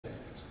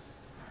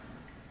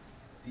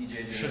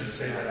Shouldn't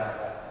say that out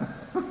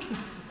loud.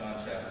 Don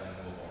Chapman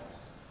and Will Barnes.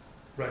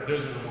 Right,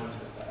 those are the ones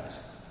that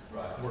passed.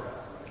 Right. We're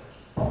out,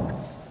 right?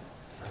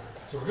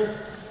 So we're good?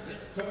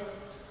 Good.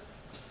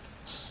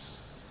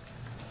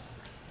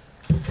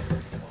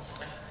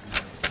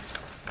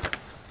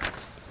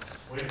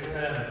 Waiting for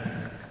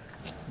Adam.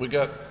 We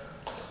got,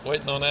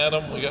 waiting on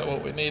Adam, we got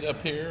what we need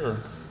up here, or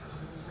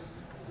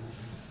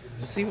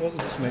See, it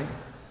wasn't just me.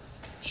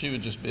 she was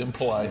just being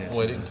polite and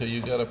waiting until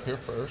you got up here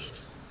first.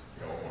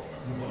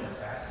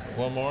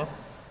 One more.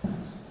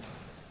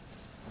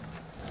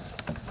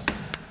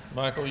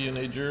 Michael, you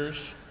need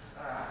yours.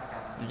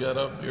 You got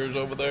up yours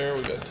over there.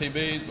 We got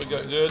TVs. We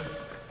got good.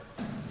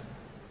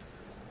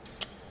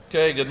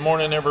 Okay. Good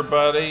morning,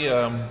 everybody.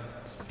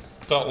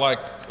 Felt like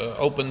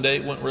open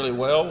date went really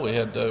well. We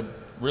had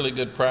really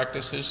good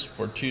practices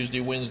for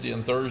Tuesday, Wednesday,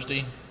 and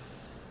Thursday.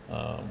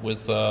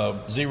 With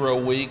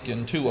 0 week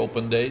and 2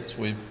 open dates,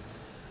 we've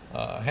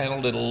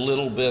handled it a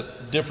little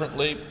bit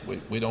differently.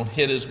 We don't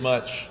hit as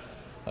much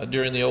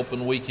during the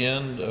open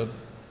weekend.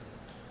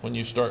 When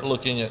you start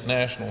looking at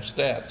national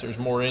stats, there's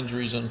more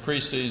injuries in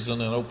preseason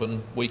and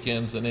open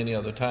weekends than any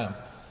other time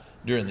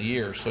during the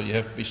year. So you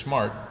have to be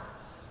smart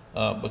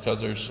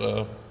because there's,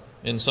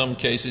 in some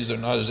cases, they're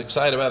not as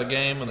excited about a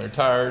game and they're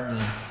tired,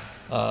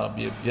 and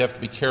you have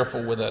to be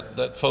careful with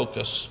that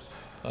focus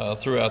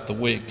throughout the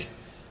week.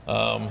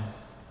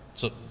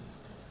 So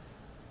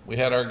we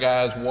had our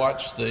guys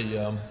watch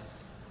the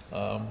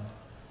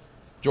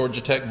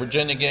Georgia Tech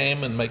Virginia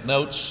game and make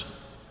notes,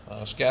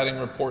 scouting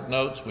report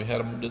notes. We had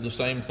them do the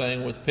same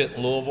thing with Pitt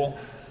and Louisville,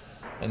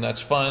 and that's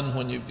fun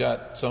when you've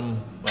got some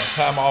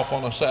time off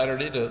on a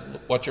Saturday to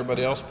watch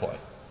everybody else play.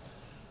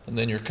 And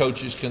then your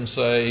coaches can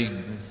say,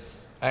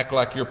 act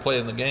like you're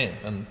playing the game,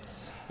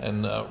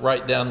 and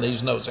write down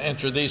these notes.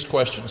 Answer these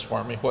questions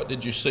for me. What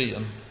did you see,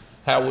 and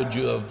how would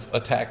you have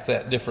attacked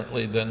that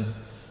differently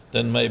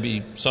than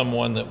maybe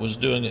someone that was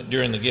doing it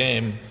during the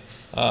game?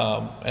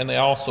 And they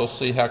also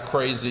see how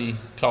crazy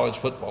college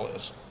football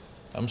is.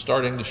 I'm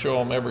starting to show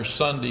them every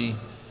Sunday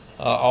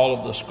all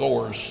of the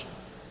scores,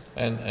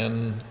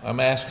 and I'm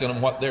asking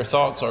them what their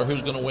thoughts are,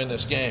 who's going to win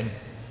this game.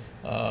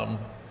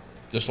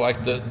 Just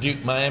like the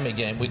Duke-Miami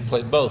game, we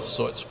played both,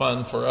 so it's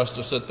fun for us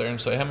to sit there and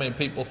say, how many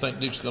people think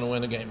Duke's going to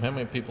win the game? How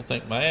many people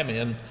think Miami?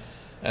 And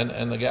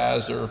the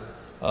guys are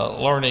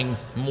learning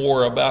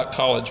more about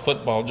college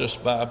football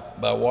just by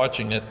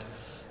watching it.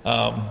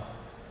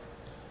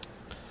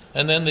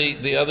 And then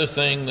the other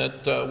thing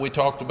that we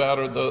talked about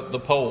are the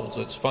polls.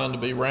 It's fun to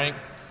be ranked.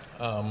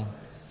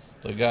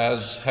 The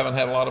guys haven't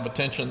had a lot of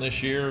attention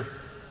this year.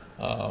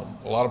 A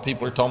lot of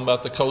people are talking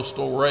about the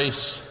coastal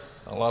race.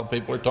 A lot of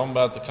people are talking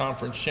about the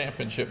conference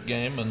championship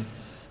game. And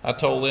I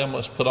told them,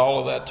 let's put all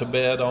of that to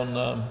bed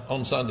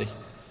on Sunday,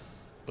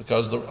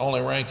 because the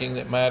only ranking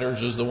that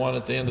matters is the one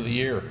at the end of the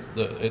year.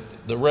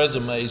 The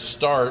resumes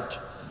start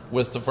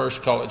with the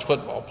first college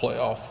football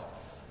playoff,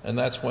 and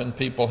that's when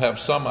people have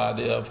some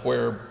idea of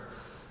where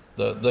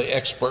the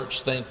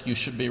experts think you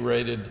should be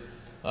rated.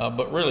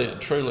 But really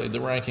and truly,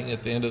 the ranking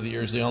at the end of the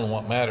year is the only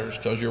one that matters,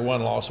 because you're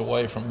one loss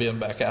away from being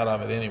back out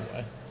of it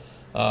anyway.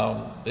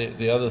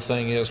 The other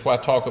thing is, why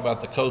talk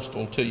about the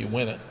coastal till you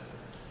win it?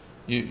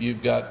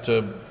 You've got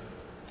to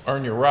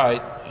earn your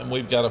right, and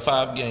we've got a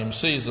 5-game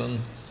season,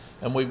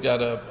 and we've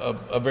got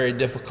a very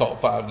difficult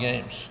 5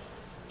 games.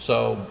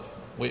 So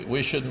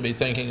we shouldn't be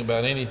thinking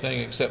about anything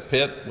except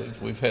Pitt.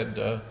 We've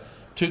had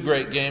 2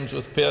 great games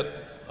with Pitt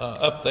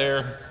up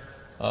there.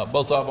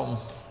 Both of them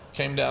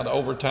came down to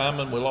overtime,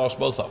 and we lost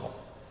both of them.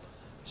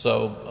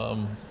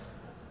 So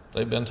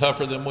they've been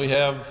tougher than we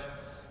have.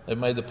 They've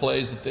made the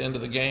plays at the end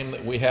of the game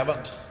that we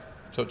haven't.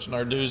 Coach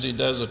Narduzzi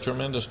does a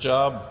tremendous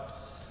job.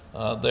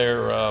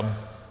 They're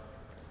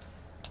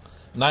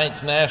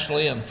 9th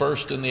nationally and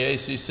 1st in the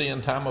ACC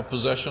in time of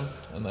possession,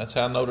 and that's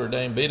how Notre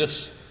Dame beat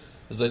us,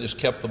 is they just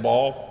kept the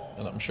ball,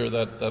 and I'm sure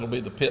that'll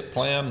be the Pitt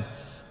plan.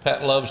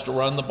 Pat loves to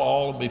run the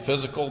ball and be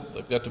physical.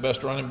 They've got the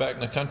best running back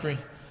in the country.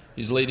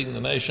 He's leading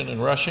the nation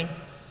in rushing.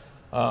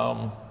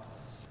 And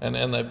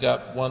they've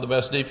got one of the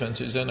best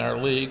defenses in our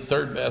league,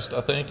 3rd best,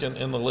 I think,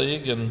 in the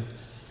league, and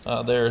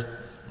they're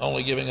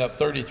only giving up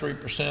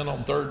 33%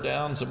 on 3rd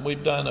downs, and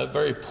we've done a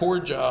very poor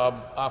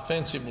job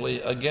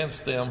offensively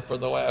against them for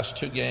the last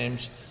 2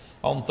 games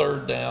on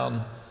 3rd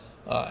down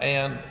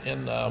and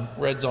in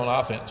red zone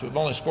offense. We've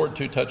only scored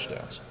 2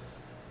 touchdowns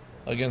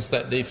against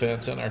that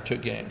defense in our 2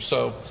 games.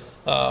 So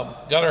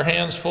got our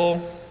hands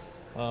full.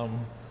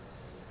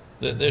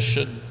 This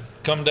should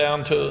come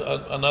down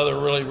to another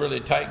really, really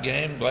tight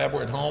game. Glad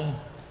we're at home.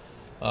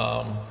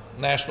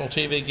 National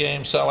TV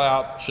game, sell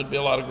out. Should be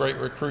a lot of great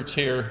recruits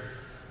here,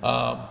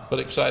 but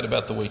excited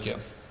about the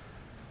weekend.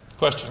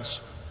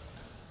 Questions?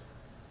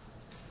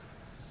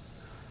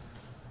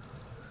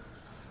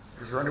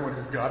 Is there anyone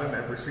who's gotten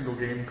every single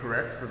game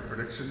correct for the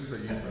predictions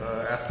that you've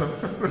asked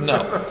them?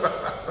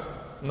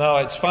 No,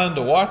 it's fun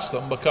to watch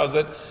them, because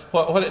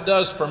what it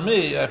does for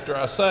me after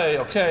I say,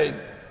 okay,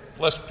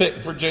 let's pick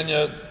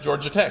Virginia,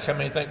 Georgia Tech. How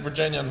many think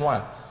Virginia and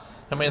why?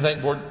 How many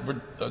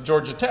think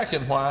Georgia Tech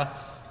and why?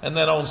 And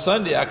then on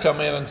Sunday I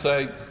come in and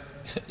say,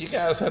 you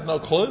guys had no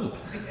clue.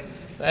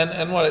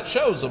 And what it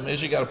shows them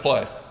is you got to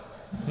play.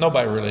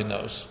 Nobody really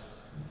knows.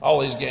 All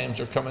these games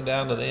are coming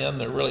down to the end.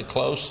 They're really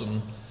close,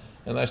 and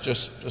that's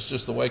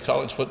just the way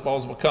college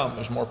football's become.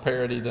 There's more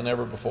parity than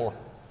ever before.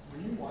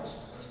 When you watch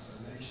the rest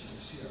of the nation,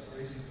 you see how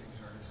crazy things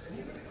are. Does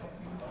any of it help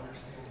you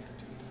understand your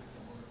team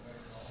a little bit better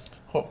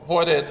at all?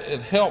 What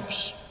it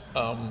helps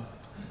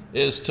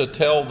is to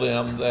tell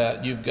them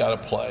that you've got to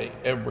play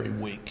every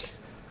week.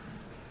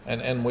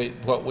 And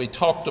what we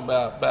talked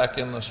about back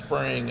in the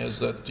spring is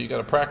that you got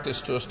to practice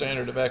to a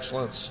standard of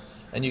excellence,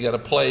 and you got to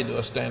play to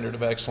a standard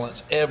of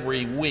excellence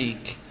every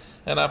week.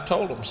 And I've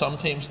told them some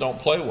teams don't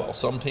play well,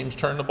 some teams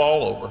turn the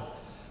ball over,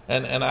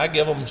 and I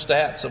give them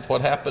stats of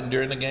what happened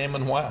during the game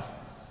and why,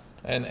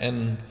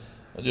 and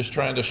just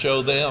trying to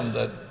show them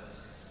that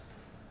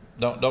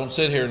don't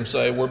sit here and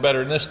say we're better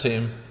than this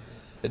team.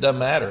 It doesn't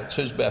matter. It's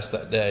who's best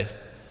that day,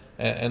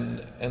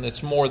 and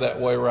it's more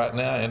that way right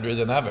now, Andrew,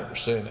 than I've ever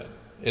seen it.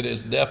 It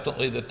is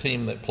definitely the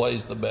team that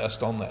plays the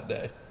best on that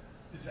day.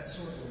 Is that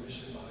sort of the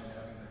mission behind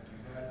having them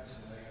do that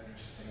so they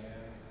understand?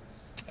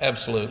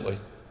 Absolutely.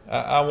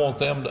 I want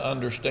them to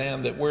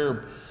understand that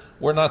we're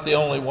not the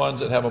only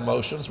ones that have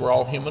emotions. We're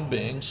all human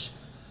beings.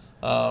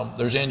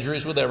 There's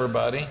injuries with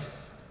everybody.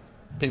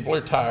 People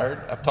are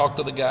tired. I've talked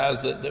to the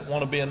guys that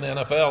want to be in the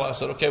NFL. I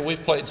said, okay,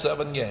 we've played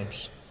 7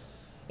 games.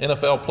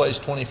 NFL plays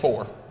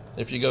 24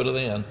 if you go to the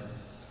end.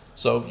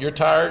 So you're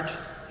tired,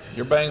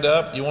 you're banged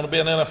up, you want to be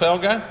an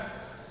NFL guy?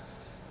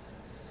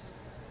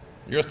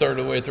 You're a third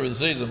of the way through the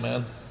season,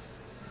 man.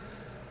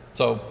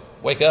 So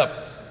wake up.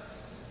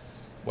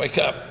 Wake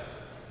up.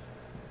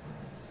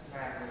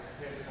 Mack, with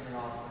Pitt coming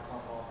off the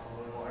tough loss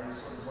to Louisville, are you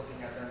sort of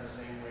looking at them the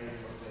same way you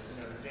looked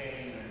at Notre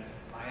Dame and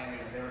Miami?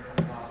 They were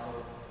coming off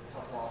of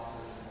tough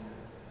losses, and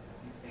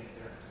you think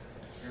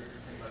you're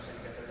pretty much going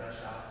to get their best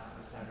shot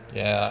this time?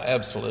 Yeah,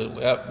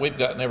 absolutely. We've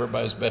gotten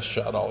everybody's best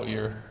shot all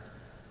year.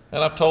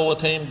 And I've told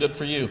the team, good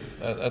for you.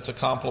 That's a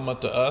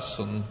compliment to us,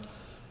 and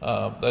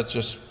that's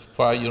just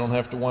why you don't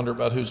have to wonder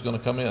about who's going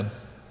to come in.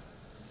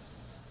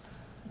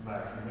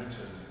 Mack, you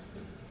mentioned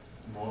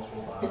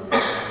multiple times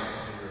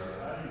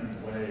how do you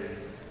weigh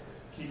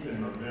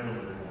keeping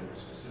momentum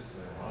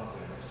specifically on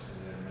offense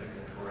and then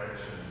making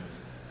corrections,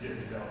 getting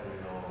healthy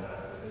and all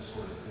that, this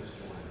sort of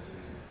disjointed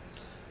season?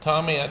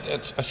 Tommy,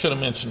 I should have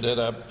mentioned it.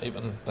 I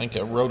even think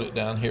I wrote it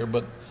down here,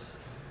 but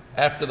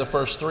after the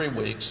first 3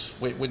 weeks,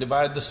 we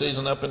divided the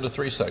season up into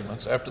 3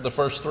 segments. After the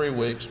first 3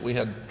 weeks, we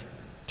had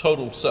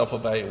total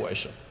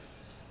self-evaluation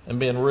and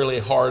being really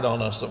hard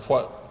on us of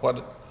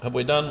what have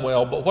we done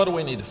well, but what do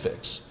we need to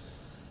fix?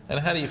 And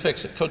how do you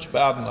fix it? Coach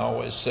Bowden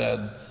always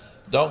said,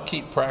 don't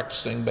keep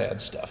practicing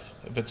bad stuff.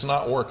 If it's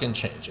not working,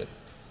 change it.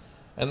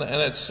 And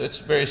it's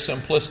very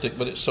simplistic,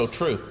 but it's so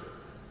true.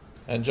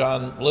 And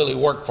John Lilly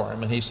worked for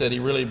him, and he said he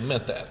really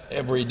meant that.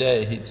 Every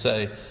day he'd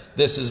say,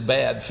 this is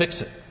bad,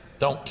 fix it.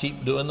 Don't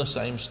keep doing the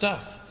same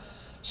stuff.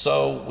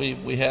 So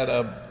we had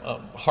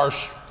a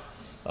harsh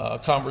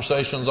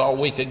conversations all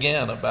week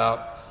again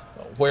about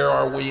where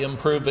are we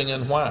improving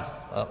and why.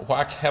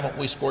 Why haven't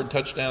we scored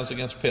touchdowns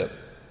against Pitt?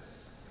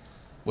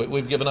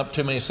 We've given up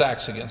too many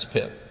sacks against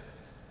Pitt.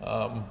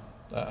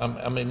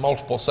 I mean,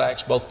 multiple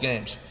sacks both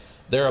games.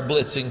 They're a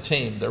blitzing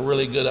team. They're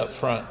really good up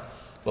front.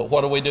 But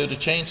what do we do to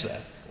change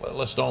that? Well,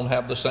 let's don't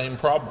have the same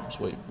problems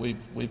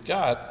we've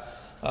got.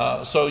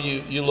 So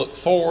you look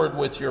forward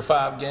with your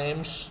 5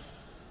 games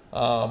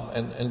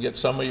and get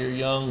some of your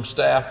young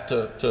staff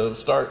to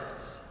start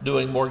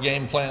doing more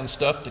game plan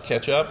stuff to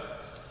catch up.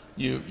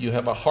 You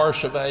have a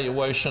harsh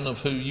evaluation of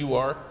who you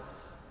are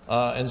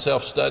and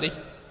self-study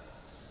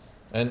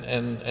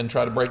and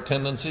try to break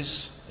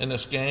tendencies in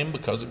this game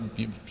because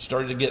you've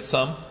started to get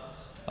some.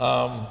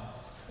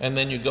 And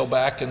then you go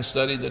back and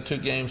study the 2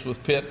 games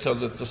with Pitt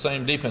because it's the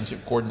same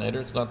defensive coordinator.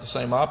 It's not the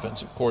same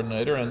offensive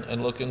coordinator,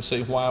 and look and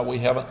see why we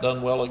haven't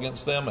done well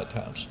against them at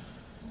times.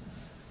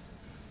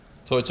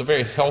 So it's a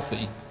very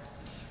healthy,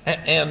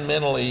 and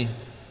mentally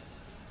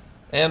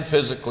and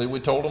physically, we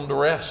told them to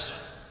rest.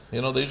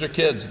 You know, these are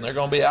kids, and they're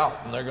going to be out,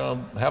 and they're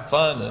going to have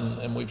fun,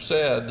 and we've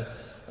said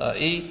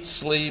eat,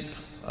 sleep,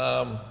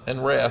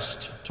 and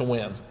rest to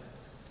win.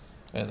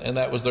 And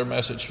that was their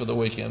message for the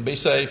weekend. Be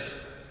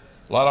safe.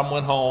 A lot of them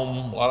went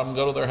home. A lot of them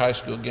go to their high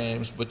school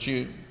games. But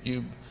you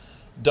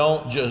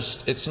don't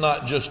just, it's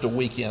not just a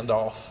weekend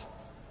off.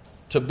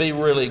 To be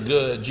really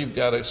good, you've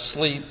got to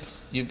sleep.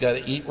 You've got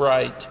to eat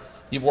right.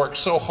 You've worked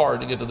so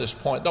hard to get to this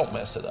point. Don't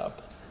mess it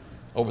up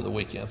over the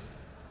weekend.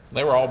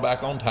 They were all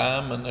back on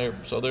time, and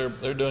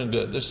they're doing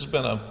good. This has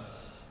been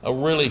a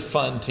really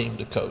fun team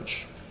to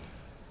coach.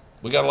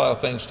 We got a lot of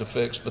things to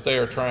fix, but they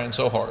are trying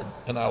so hard,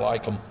 and I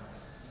like them.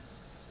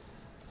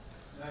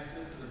 Max,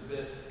 this is a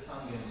bit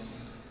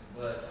tongue-in-cheek,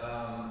 but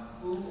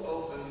who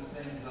opens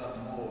things up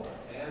more,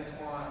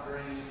 Antoine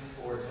Green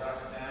or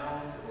Josh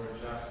Downs, or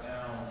Josh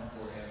Downs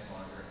for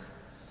Antoine Green?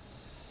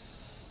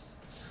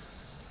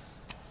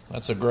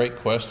 That's a great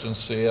question,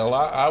 CL.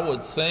 I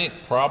would think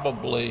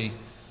probably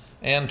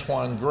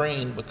Antoine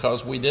Green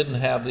because we didn't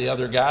have the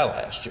other guy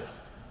last year.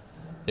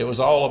 It was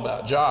all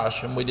about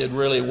Josh, and we did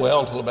really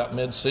well till about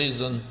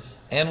mid-season,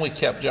 and we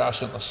kept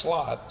Josh in the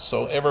slot,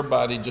 so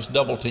everybody just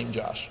double teamed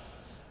Josh,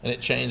 and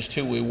it changed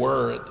who we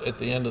were at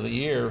the end of the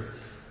year.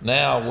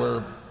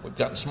 Now we've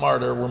gotten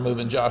smarter. We're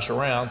moving Josh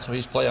around, so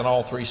he's playing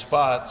all three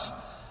spots.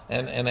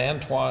 And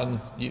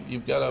Antoine, you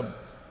got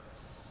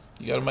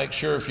to make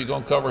sure if you're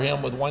going to cover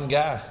him with one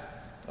guy,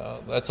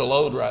 that's a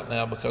load right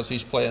now because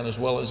he's playing as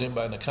well as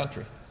anybody in the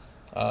country.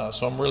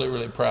 So I'm really,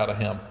 really proud of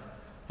him.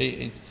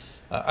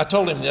 I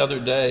told him the other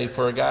day,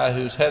 for a guy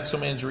who's had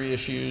some injury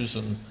issues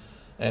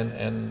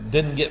and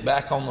didn't get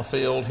back on the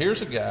field,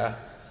 here's a guy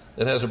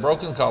that has a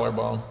broken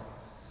collarbone.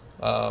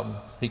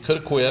 He could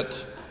have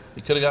quit. He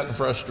could have gotten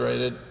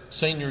frustrated.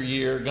 Senior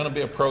year, going to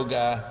be a pro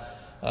guy.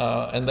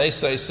 And they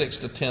say 6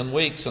 to 10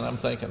 weeks, and I'm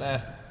thinking,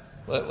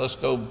 let's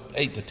go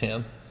 8 to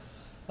 10.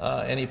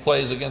 And he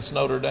plays against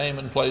Notre Dame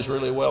and plays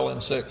really well in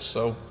 6.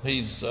 So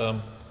he's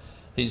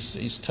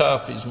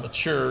tough, he's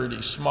matured,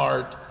 he's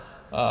smart,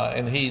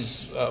 and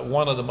he's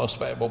one of the most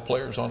valuable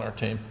players on our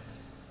team.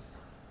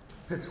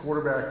 Pitt's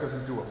quarterback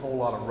doesn't do a whole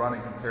lot of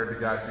running compared to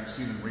guys we've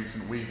seen in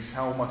recent weeks.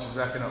 How much is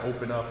that going to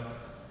open up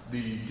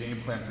the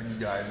game plan for you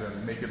guys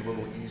and make it a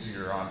little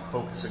easier on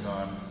focusing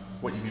on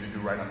what you need to do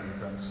right on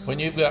defense? When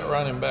you've got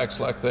running backs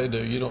like they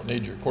do, you don't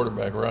need your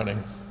quarterback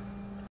running.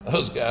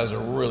 Those guys are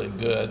really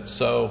good.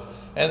 So,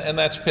 and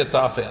that's Pitt's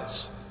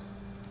offense.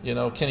 You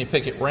know, Kenny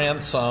Pickett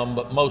ran some,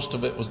 but most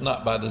of it was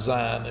not by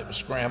design. It was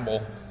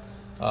scramble,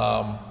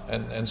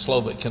 and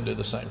Slovik can do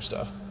the same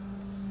stuff.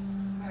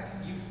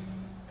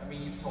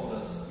 You've told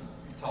us,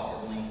 you've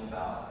talked at length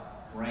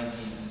about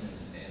rankings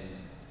and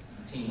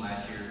the team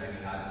last year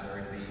maybe not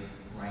deserving to be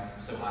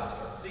ranked so high to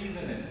start the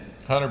season, and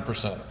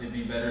 100%. it'd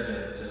be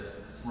better to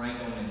rank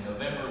them in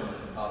November when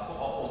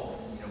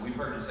football. You know, we've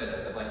heard you say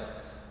that, but like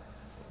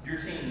your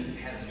team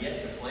has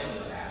yet to play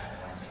with a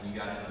national ranking. You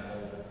got it in the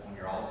hole on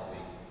your off week.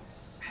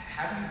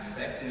 How do you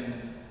expect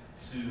them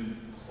to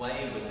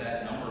play with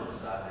that number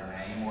beside their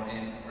name, or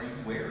are you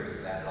wary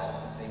of that at all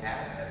since they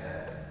haven't had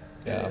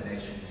that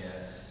designation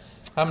yet?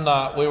 I'm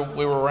not. We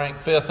were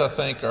ranked 5th, I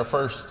think, our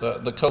first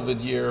the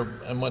COVID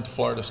year, and went to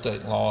Florida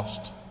State and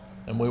lost.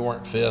 And we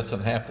weren't 5th,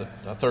 and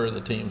a third of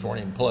the teams weren't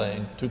even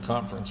playing. 2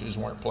 conferences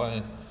weren't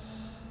playing.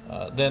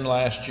 Then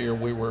last year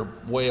we were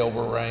way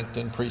overranked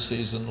in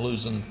preseason,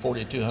 losing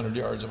 4,200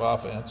 yards of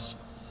offense.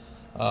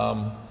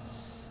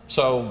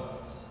 So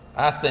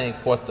I think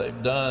what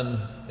they've done,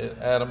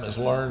 Adam, is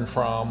learn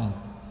from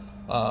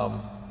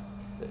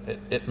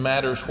it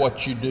matters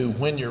what you do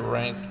when you're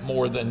ranked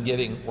more than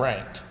getting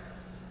ranked.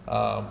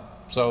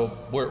 So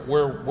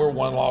we're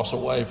one loss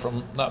away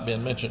from not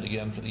being mentioned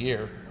again for the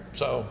year.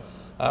 So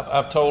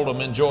I've told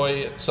them, enjoy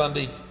it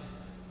Sunday,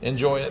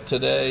 enjoy it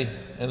today,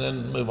 and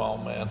then move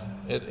on, man.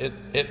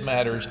 It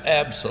matters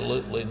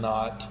absolutely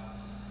not.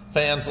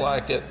 Fans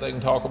like it, they can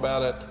talk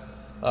about it.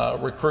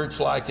 Recruits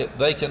like it,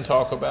 they can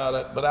talk about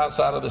it. But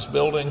outside of this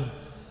building,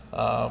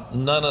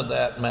 none of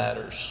that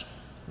matters.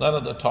 None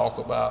of the talk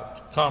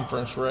about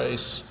conference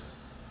race,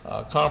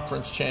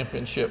 conference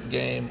championship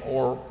game,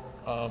 or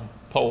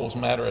polls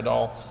matter at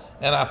all.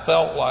 And I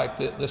felt like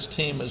that this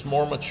team is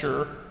more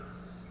mature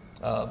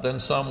than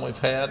some we've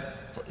had,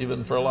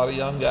 even for a lot of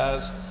young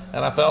guys.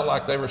 And I felt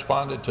like they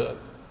responded to it.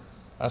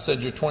 I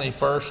said, you're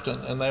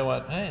 21st, and they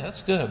went, hey,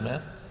 that's good,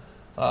 man.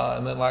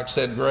 And then, like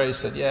said, Gray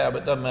said, yeah,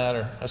 but it doesn't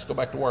matter. Let's go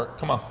back to work.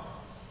 Come on.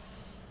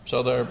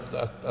 So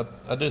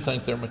I do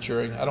think they're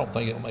maturing. I don't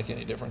think it'll make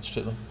any difference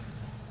to them.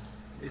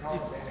 You call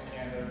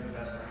Kenan the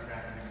best running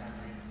back in the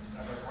country.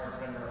 Other parts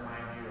of him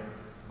remind you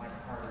of Michael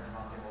Carter and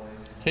Monte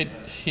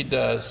Williams. He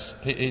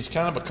does. He's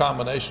kind of a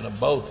combination of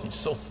both. He's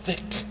so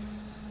thick,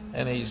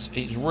 and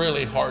he's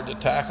really hard to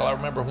tackle. I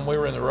remember when we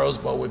were in the Rose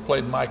Bowl, we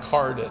played Mike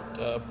Hart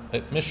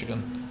at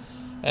Michigan,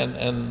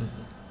 and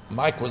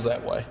Mike was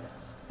that way.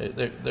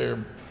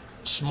 They're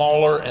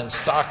smaller and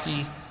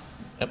stocky,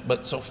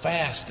 but so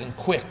fast and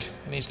quick,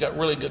 and he's got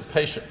really good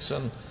patience,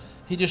 and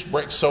he just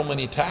breaks so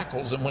many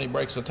tackles, and when he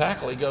breaks a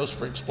tackle, he goes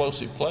for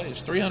explosive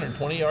plays.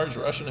 320 yards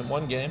rushing in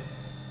one game.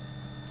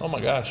 Oh my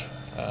gosh.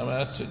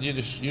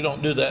 You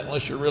don't do that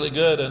unless you're really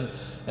good,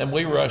 and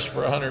we rushed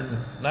for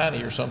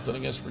 190 or something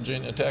against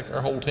Virginia Tech,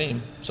 our whole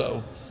team.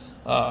 So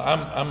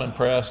I'm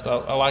impressed.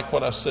 I like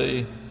what I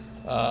see.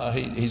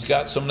 He's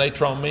got some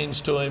Natron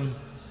means to him.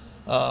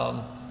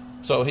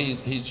 So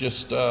he's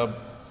just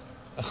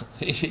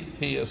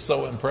he is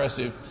so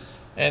impressive.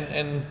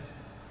 And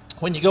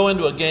when you go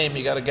into a game,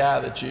 you got a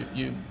guy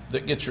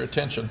that gets your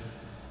attention,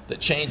 that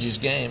changes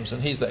games,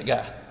 and he's that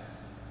guy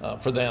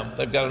for them.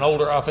 They've got an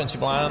older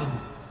offensive line.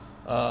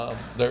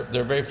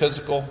 They're very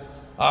physical,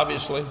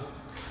 obviously.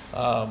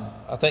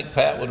 I think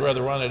Pat would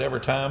rather run it every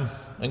time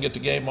and get the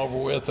game over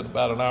with in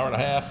about an hour and a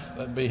half.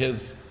 That'd be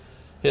his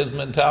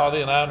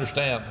mentality, and I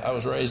understand. I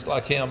was raised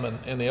like him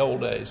in the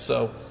old days.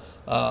 So,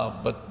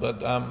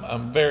 but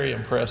I'm very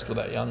impressed with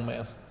that young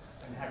man.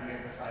 And have you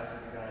emphasized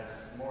with you guys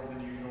more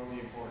than usual the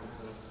importance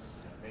of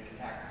making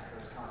tackles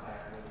first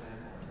contact with them,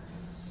 or is it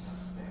just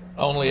not the same?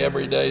 Only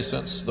every day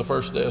since the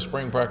first day of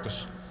spring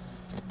practice.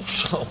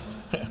 So,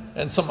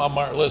 and some of them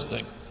aren't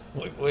listening.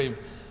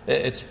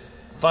 It's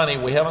funny,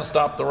 we haven't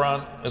stopped the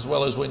run as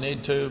well as we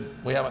need to.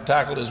 We haven't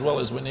tackled as well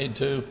as we need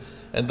to.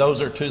 And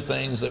those are two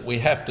things that we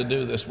have to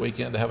do this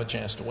weekend to have a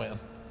chance to win.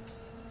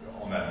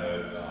 On that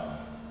note,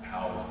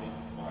 how is the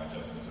defensive line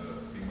adjustment to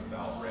being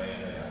without Ray?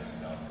 They haven't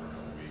been down for a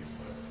couple of weeks,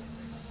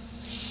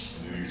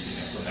 but you're seeing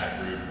it from that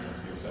group in terms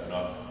of people stepping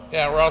up?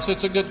 Yeah, Ross,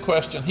 it's a good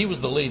question. He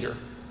was the leader.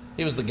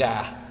 He was the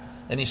guy.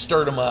 And he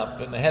stirred them up,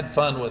 and they had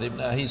fun with him.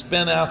 Now, he's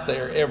been out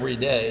there every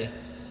day,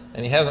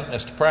 and he hasn't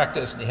missed a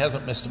practice, and he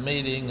hasn't missed a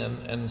meeting,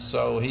 and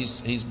so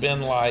he's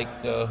been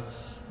like the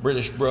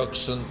British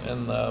Brooks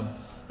and the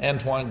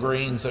Antoine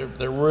Greens.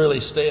 They're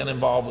really staying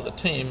involved with the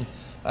team.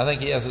 I think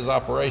he has his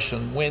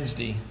operation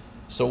Wednesday,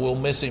 so we'll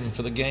miss him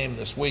for the game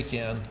this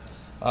weekend.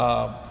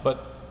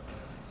 But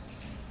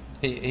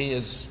he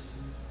is,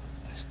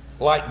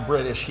 like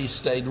British, he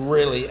stayed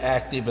really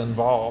active,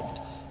 involved.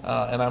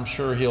 And I'm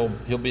sure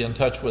he'll be in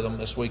touch with them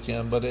this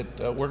weekend. But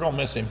we're going to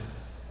miss him.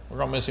 We're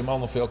going to miss him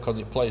on the field because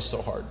he plays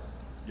so hard.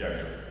 Yeah,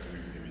 have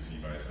you seen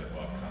anybody step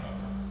up kind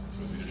of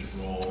into a leadership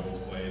role in his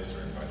place,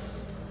 or anybody step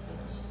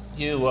up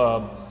in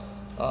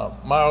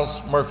performance?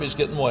 Miles Murphy's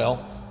getting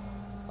well.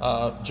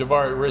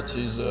 Javari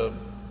Ritzy's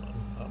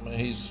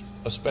he's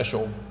a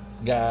special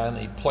guy, and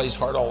he plays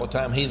hard all the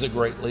time. He's a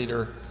great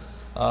leader.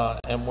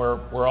 And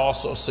we're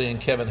also seeing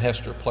Kevin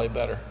Hester play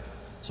better.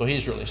 So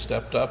he's really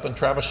stepped up, and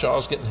Travis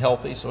Shaw's getting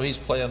healthy, so he's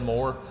playing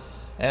more.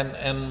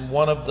 And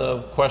one of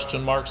the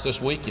question marks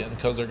this weekend,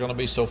 because they're going to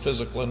be so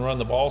physical and run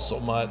the ball so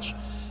much,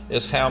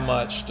 is how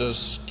much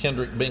does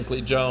Kendrick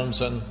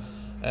Binkley-Jones and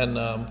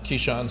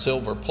Keyshawn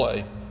Silver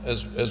play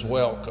as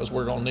well, because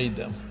we're going to need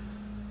them.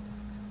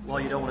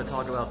 Well, you don't want to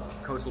talk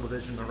about Coastal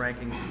Division, the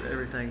rankings,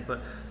 everything, but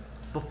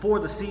before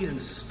the season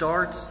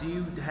starts, do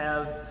you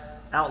have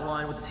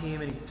outline with the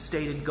team any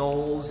stated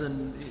goals?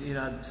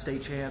 And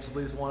state champs, I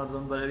believe, is one of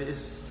them, but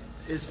is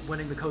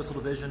winning the Coastal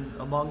Division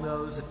among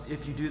those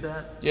if you do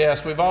that?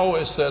 Yes, we've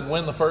always said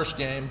win the first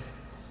game.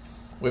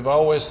 We've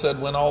always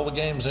said win all the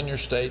games in your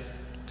state,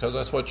 because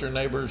that's what your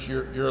neighbors,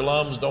 your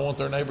alums don't want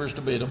their neighbors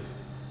to beat them.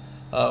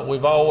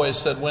 We've always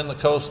said win the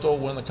Coastal,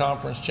 win the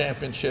conference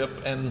championship,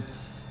 and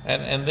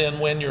then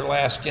win your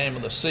last game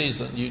of the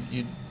season.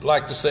 You'd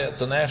like to say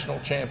it's a national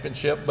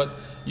championship, but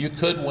you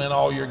could win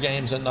all your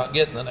games and not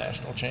get in the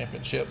national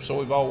championship. So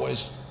we've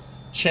always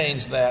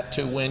changed that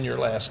to win your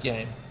last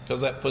game,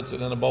 because that puts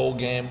it in a bowl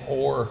game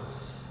or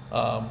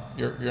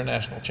your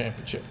national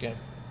championship game.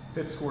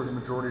 Pitt scored the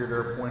majority of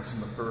their points in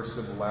the first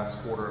and the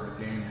last quarter of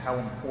the game. How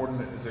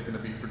important is it going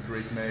to be for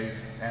Drake May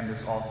and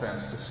this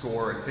offense to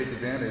score and take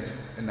advantage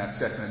in that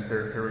second and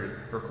third period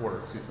or quarter?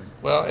 Excuse me.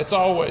 Well, it's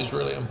always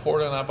really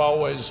important. I've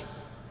always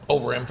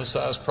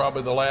overemphasized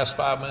probably the last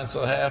 5 minutes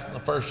of the half and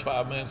the first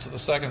 5 minutes of the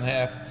second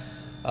half.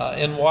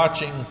 In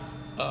watching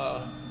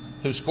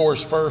who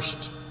scores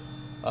first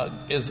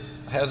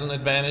has an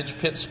advantage.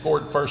 Pitt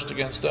scored first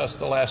against us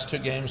the last two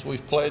games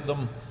we've played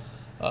them.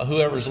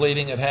 Whoever's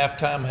leading at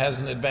halftime has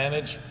an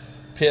advantage.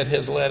 Pitt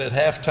has led at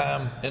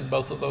halftime in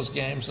both of those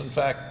games. In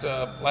fact,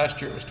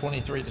 last year it was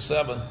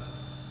 23-7.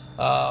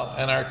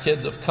 And our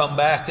kids have come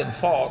back and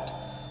fought.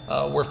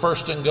 We're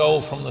first and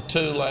goal from the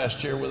 2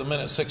 last year with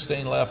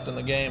 1:16 left in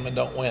the game and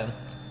don't win.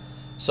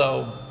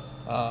 So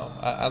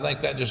I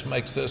think that just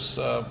makes this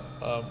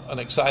an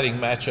exciting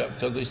matchup,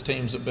 because these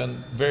teams have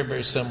been very,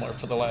 very similar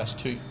for the last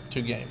two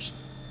games.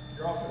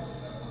 Your offense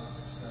has had a lot of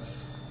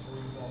success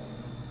throwing the ball in the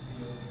middle of the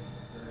field,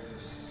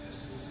 various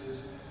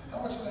distances.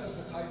 How much of that is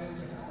the tight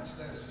ends, and how much of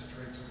that is just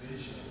Drake's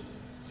vision?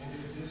 And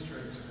if it is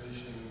Drake's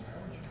vision, how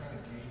would you kind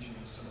of gauge him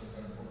with some of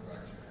the better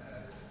quarterbacks you've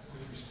had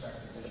with respect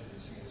to vision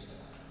and seeing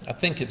stuff? I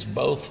think it's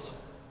both.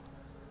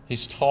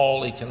 He's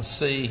tall, he can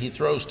see, he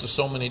throws to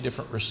so many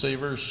different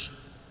receivers.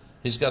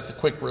 He's got the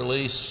quick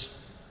release.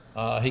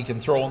 He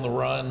can throw on the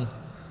run.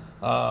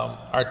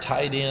 Our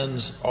tight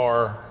ends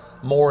are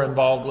more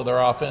involved with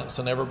our offense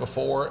than ever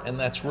before, and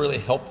that's really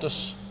helped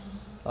us.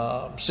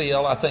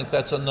 CL, I think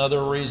that's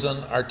another reason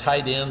our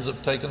tight ends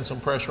have taken some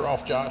pressure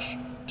off Josh,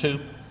 too,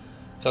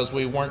 because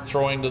we weren't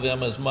throwing to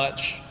them as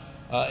much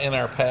in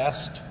our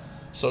past.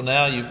 So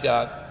now you've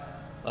got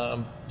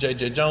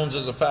J.J. Jones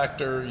as a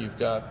factor. You've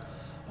got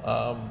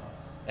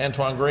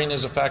Antoine Green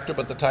is a factor,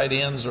 but the tight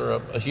ends are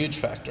a huge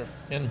factor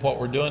in what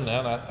we're doing now.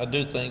 And I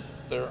do think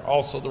they're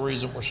also the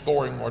reason we're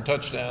scoring more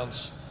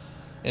touchdowns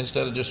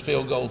instead of just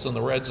field goals in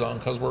the red zone,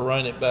 because we're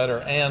running it better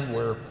and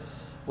we're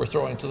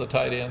throwing to the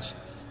tight ends.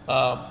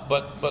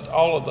 But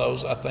all of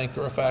those, I think,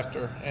 are a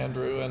factor,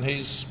 Andrew. And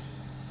he's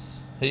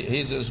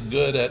as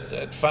good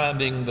at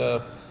finding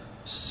the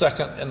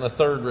second and the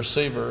third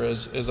receiver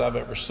as I've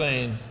ever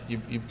seen.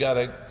 You've got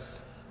to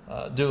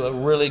do a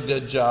really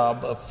good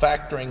job of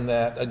factoring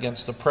that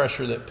against the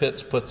pressure that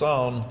Pitt puts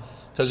on,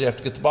 because you have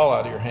to get the ball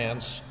out of your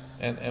hands,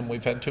 and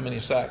we've had too many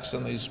sacks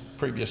in these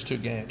previous two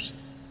games.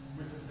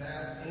 With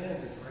that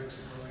and Drake's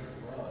ability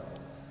to run,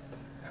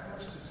 how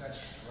much does that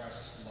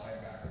stress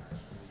linebackers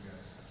when you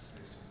guys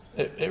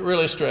face them? It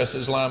really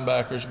stresses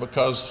linebackers,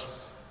 because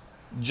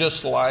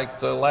just like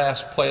the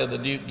last play of the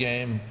Duke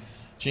game,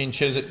 Gene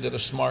Chizik did a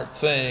smart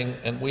thing,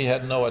 and we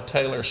had Noah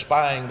Taylor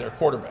spying their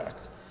quarterback.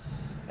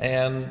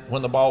 And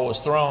when the ball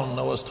was thrown,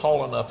 Noah's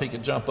tall enough he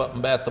could jump up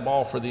and bat the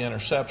ball for the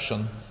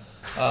interception.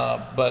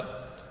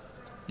 But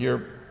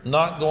you're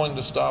not going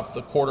to stop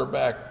the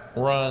quarterback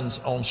runs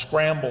on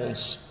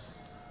scrambles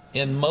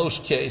in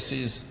most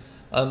cases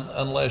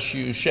unless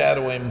you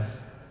shadow him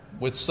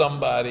with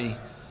somebody,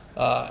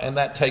 and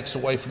that takes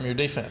away from your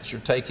defense.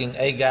 You're taking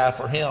a guy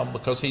for him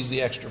because he's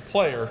the extra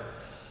player,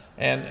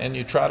 and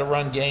you try to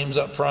run games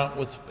up front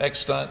with X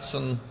stunts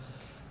and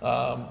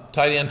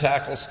tight end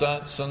tackle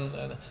stunts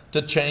and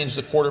to change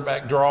the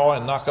quarterback draw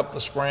and knock up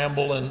the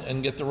scramble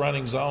and get the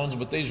running zones.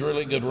 But these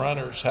really good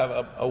runners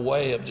have a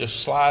way of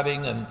just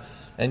sliding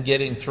and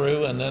getting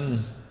through, and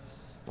then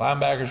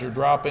linebackers are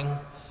dropping.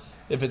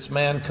 If it's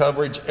man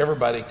coverage,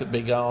 everybody could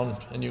be gone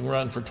and you can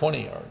run for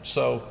 20 yards.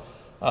 So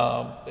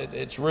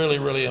it's really,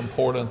 really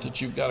important that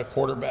you've got a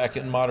quarterback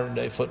in modern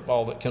day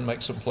football that can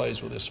make some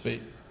plays with his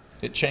feet.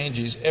 It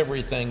changes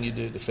everything you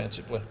do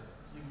defensively.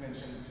 You've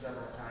mentioned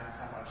several times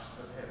how much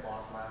the Pitt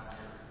loss last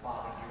year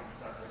bothered you and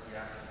stuck with you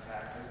after the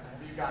fact.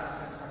 Have you gotten a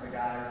sense from the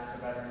guys,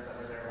 the veterans that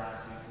were there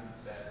last season,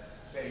 that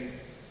they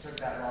took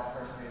that loss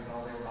personally as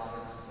well? They were bothered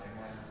in the same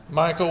way?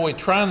 Michael, we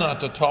try not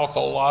to talk a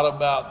lot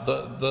about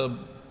the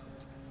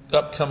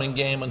upcoming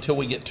game until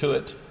we get to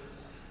it.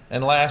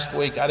 And last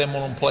week, I didn't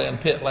want them playing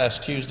Pitt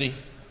last Tuesday.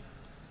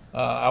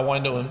 I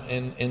wanted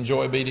to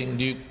enjoy beating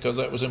Duke because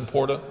that was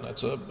important.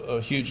 That's a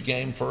huge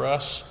game for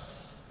us.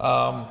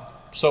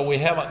 So we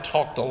haven't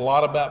talked a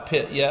lot about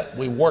Pitt yet.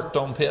 We worked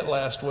on Pitt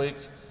last week,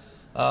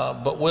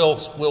 but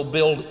we'll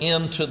build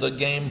into the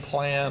game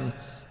plan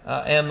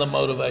and the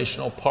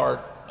motivational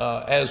part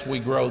as we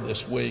grow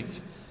this week.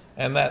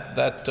 And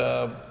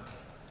that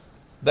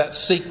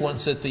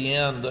sequence at the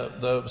end,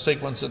 the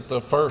sequence at the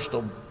first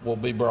will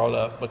be brought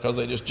up because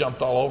they just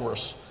jumped all over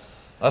us.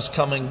 Us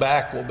coming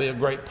back will be a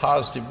great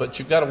positive, but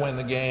you've got to win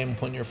the game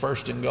when you're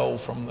first in goal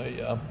from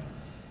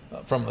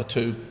the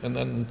two. And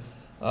then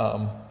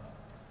I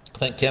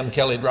think Cam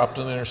Kelly dropped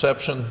an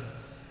interception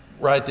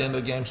right at the end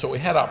of the game, so we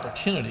had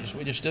opportunities.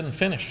 We just didn't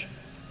finish.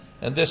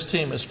 And this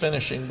team is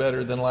finishing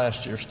better than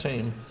last year's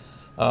team.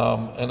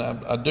 And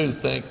I do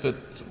think that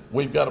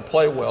we've got to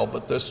play well,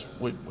 but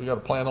we got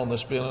to plan on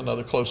this being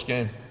another close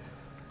game.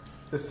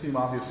 This team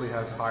obviously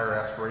has higher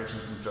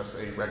aspirations than just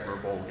a regular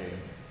bowl game,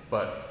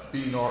 but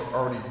being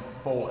already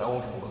bowl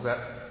eligible, does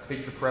that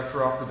take the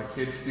pressure off? Do the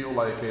kids feel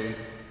like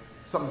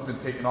something's been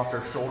taken off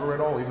their shoulder at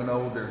all, even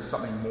though there's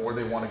something more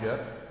they want to get?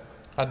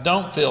 I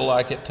don't feel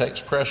like it takes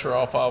pressure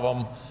off of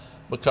them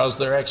because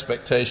their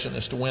expectation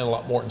is to win a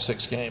lot more than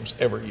 6 games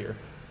every year.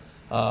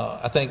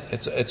 I think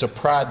it's a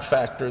pride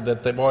factor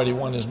that they've already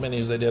won as many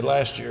as they did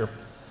last year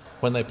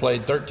when they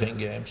played 13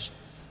 games.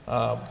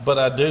 But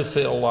I do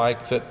feel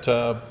like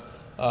that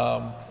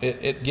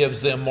it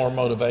gives them more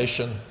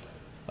motivation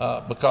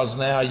because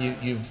now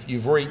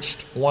you've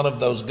reached one of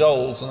those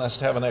goals, and that's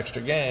to have an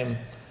extra game,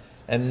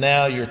 and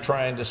now you're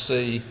trying to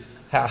see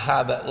how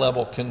high that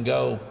level can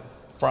go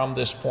from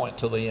this point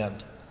to the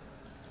end.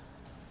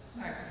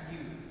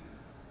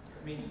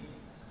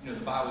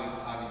 The bye weeks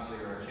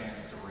obviously are a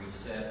chance to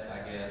reset,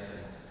 I guess.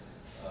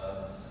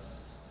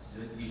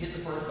 And you hit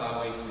the first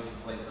bye week, which you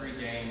played 3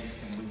 games,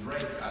 and with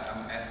Drake,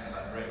 I'm asking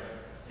about Drake.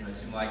 It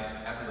seemed like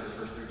after those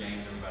first 3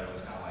 games, everybody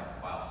was kind of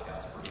like, wow, this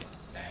guy's pretty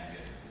dang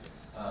good.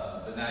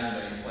 But now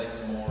you played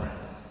some more,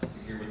 and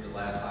you're here with the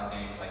last 5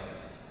 games. Like,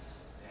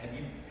 have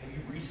you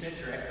reset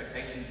your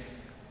expectations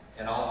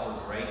at all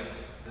for Drake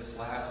this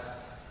last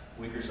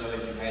week or so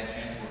as you've had a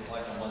chance to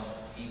reflect on what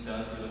he's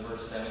done through the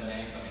first 7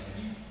 games? I mean,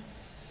 have you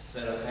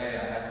said, okay,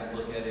 I have to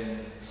look at him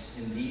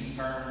in these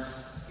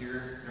terms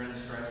here during the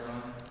stretch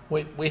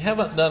run? We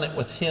haven't done it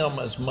with him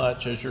as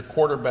much as your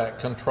quarterback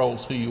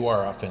controls who you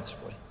are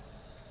offensively.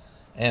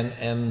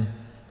 And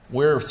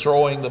we're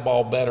throwing the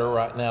ball better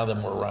right now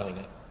than we're running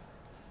it.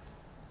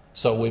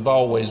 So we've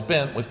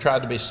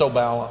tried to be so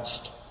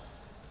balanced.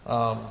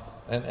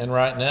 And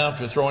right now, if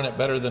you're throwing it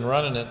better than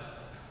running it,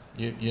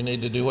 you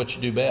need to do what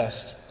you do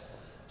best.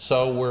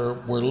 So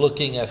we're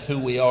looking at who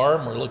we are,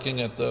 and we're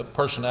looking at the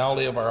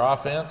personality of our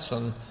offense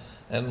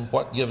and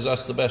what gives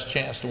us the best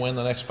chance to win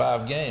the next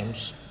 5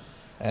 games.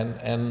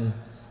 And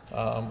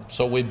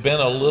so we've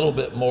been a little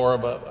bit more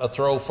of a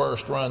throw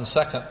first, run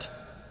second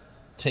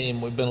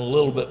team. We've been a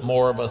little bit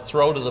more of a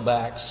throw to the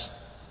backs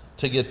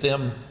to get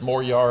them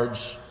more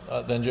yards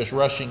than just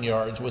rushing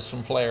yards with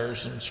some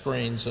flares and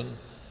screens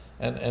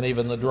and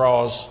even the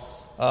draws.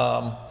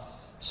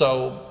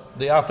 So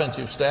the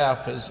offensive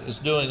staff is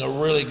doing a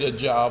really good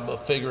job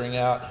of figuring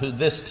out who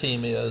this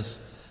team is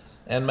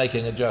and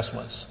making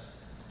adjustments.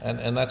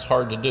 And that's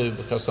hard to do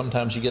because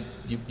sometimes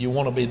you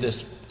want to be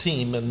this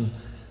team, and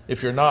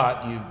if you're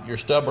not, you're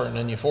stubborn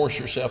and you force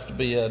yourself to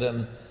be it.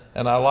 And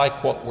I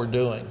like what we're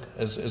doing.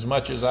 As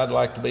much as I'd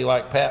like to be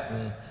like Pat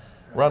and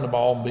run the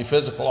ball and be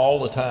physical all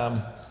the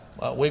time,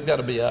 we've got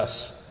to be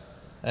us.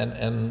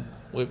 And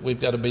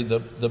we've got to be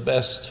the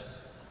best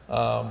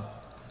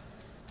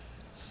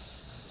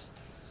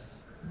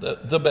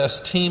the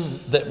best team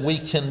that we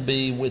can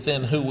be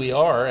within who we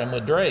are. And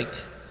with Drake,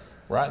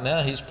 right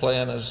now he's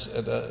playing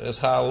at as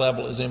high a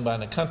level as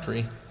anybody in the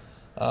country.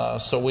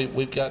 So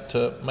we've got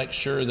to make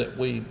sure that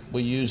we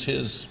use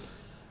his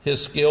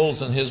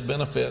skills and his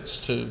benefits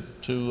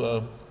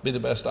to be the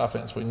best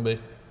offense we can be.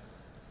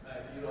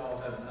 Matt, you all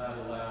have not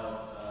allowed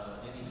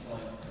any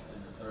points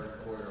in the third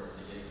quarter of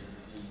the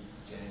ACC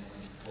games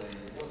you played.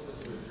 What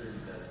would you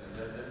attribute that to? Is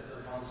that just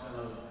a function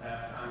of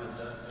halftime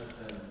adjustments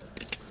and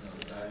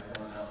the guys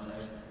going out and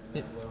making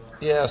it well?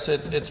 Yes,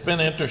 it's been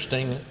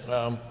interesting,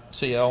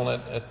 CL,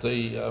 at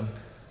the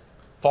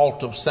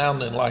fault of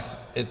sounding like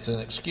it's an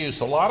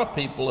excuse. A lot of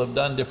people have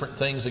done different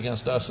things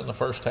against us in the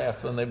first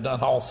half than they've done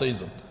all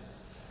season.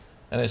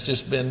 And it's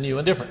just been new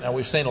and different. Now,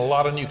 we've seen a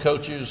lot of new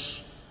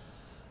coaches.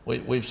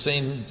 We've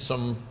seen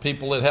some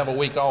people that have a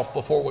week off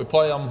before we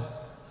play them.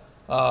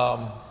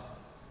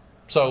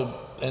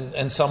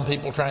 And some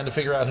people trying to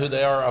figure out who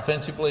they are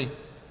offensively.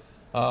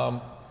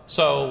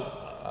 So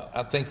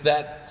I think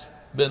that's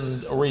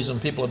been a reason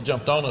people have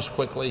jumped on us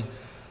quickly.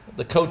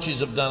 The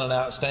coaches have done an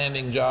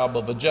outstanding job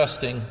of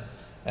adjusting,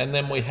 and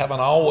then we haven't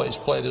always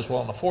played as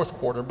well in the fourth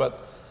quarter. But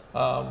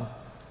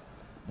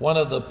one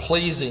of the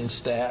pleasing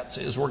stats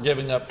is we're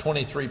giving up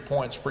 23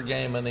 points per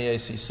game in the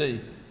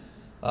ACC.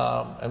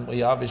 And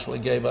we obviously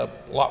gave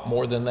up a lot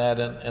more than that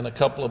in a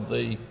couple of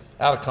the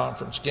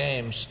out-of-conference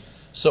games.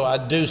 So I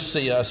do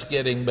see us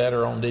getting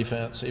better on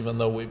defense, even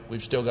though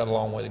we've still got a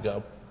long way to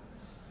go.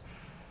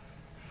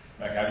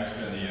 Mac, how do you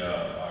spend the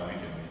bye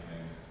weekend?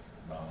 Anything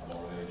about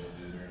Florida that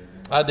you did or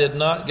anything? I did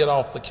not get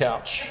off the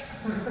couch.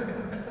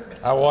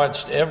 I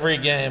watched every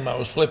game. I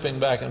was flipping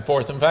back and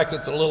forth. In fact,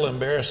 it's a little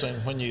embarrassing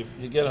when you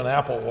get an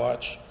Apple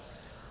Watch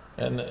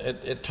and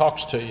it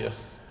talks to you.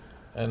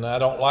 And I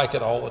don't like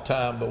it all the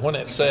time. But when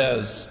it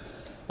says,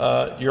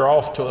 you're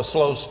off to a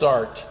slow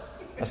start,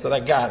 I said,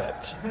 I got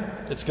it.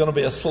 It's going to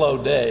be a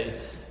slow day.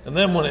 And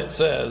then when it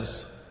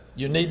says,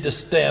 you need to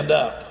stand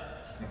up,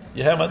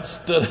 you haven't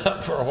stood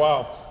up for a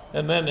while.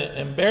 And then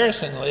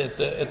embarrassingly, at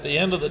the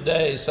end of the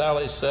day,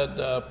 Sally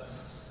said,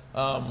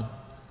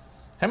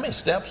 how many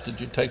steps did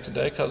you take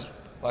today? Because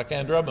like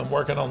Andrew, I've been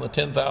working on the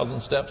 10,000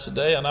 steps a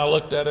day. And I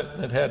looked at it,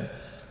 and it had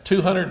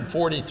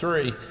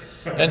 243.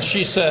 And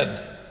she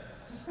said,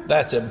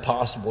 that's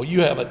impossible.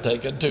 You haven't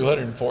taken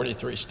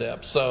 243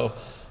 steps. So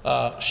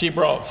she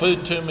brought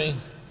food to me.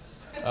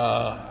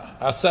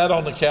 I sat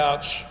on the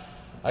couch.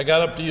 I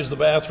got up to use the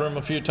bathroom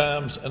a few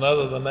times. And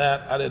other than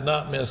that, I did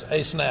not miss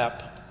a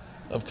snap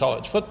of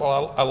college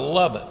football. I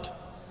love it.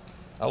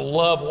 I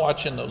love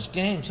watching those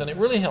games. And it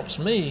really helps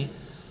me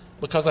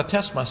because I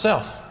test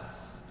myself.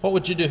 What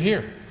would you do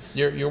here?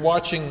 You're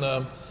watching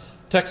the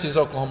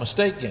Texas-Oklahoma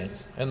State game,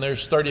 and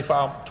there's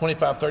 25,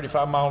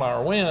 35 mile an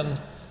hour wind.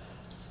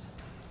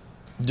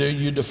 Do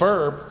you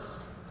defer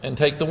and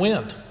take the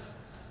wind?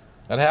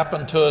 That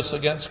happened to us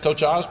against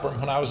Coach Osborne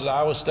when I was at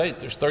Iowa State.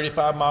 There's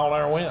 35 mile an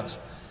hour winds.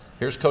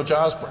 Here's Coach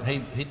Osborne.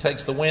 He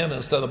takes the wind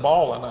instead of the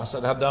ball. And I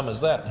said, how dumb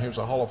is that? And here's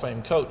a Hall of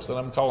Fame coach that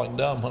I'm calling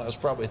dumb when I was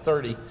probably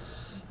 30.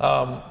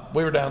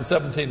 We were down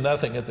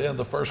 17-0 at the end of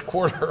the first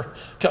quarter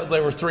because they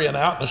were 3 and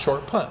out and a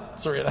short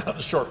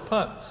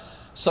punt.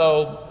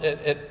 So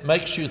it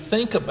makes you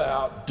think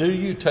about, do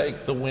you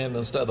take the wind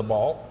instead of the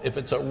ball if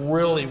it's a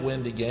really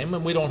windy game,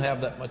 and we don't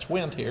have that much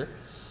wind here,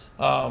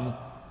 and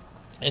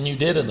you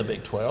did in the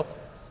Big 12,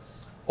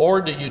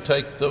 or do you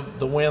take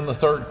the wind the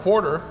third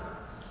quarter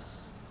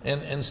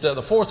instead of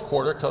the fourth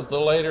quarter, because the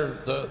later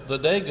the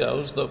day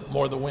goes, the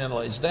more the wind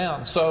lays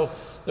down. So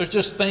there's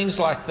just things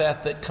like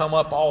that come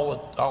up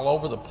all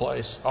over the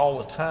place all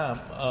the time.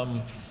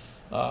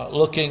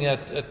 Looking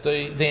at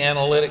the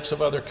analytics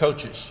of other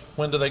coaches.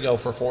 When do they go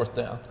for fourth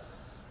down?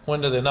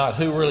 When do they not?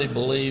 Who really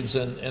believes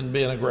in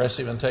being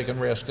aggressive and taking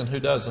risk, and who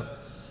doesn't?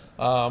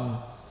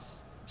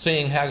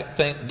 Seeing how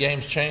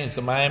games change.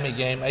 The Miami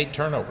game, 8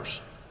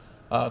 turnovers.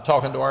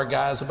 Talking to our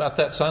guys about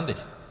that Sunday.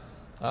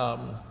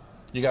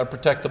 You got to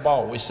protect the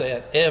ball. We say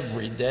it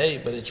every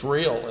day, but it's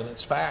real and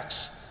it's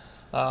facts.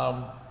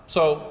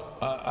 So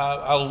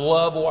I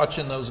love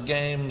watching those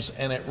games,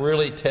 and it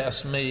really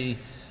tests me.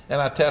 And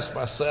I test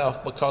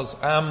myself because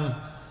I'm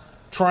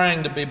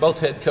trying to be both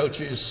head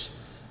coaches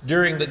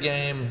during the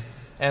game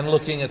and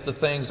looking at the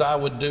things I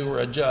would do or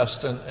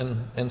adjust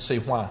and see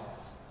why.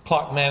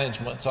 Clock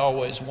management's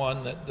always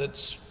one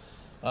that's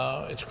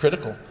it's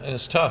critical and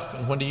it's tough.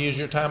 And when to use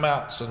your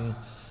timeouts,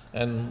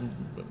 and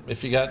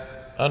if you got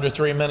under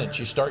 3 minutes,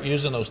 you start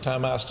using those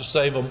timeouts to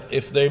save them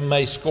if they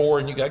may score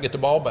and you got to get the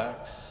ball back.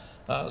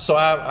 So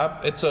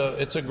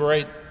it's a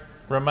great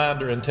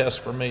reminder and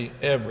test for me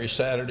every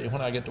Saturday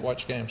when I get to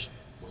watch games.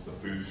 What's the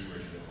food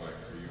situation look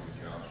like for you on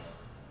the couch?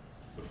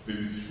 The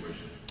food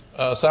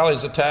situation.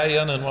 Sally's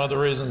Italian, and one of the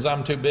reasons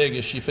I'm too big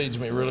is she feeds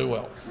me really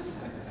well.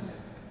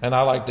 And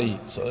I like to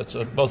eat,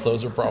 so both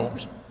those are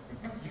problems.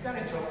 You got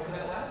in trouble for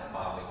that last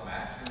bye week,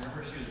 Mac.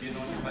 Remember she was getting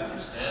on you about your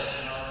steps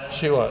and all that?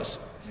 She was.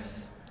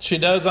 She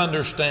does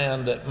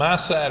understand that my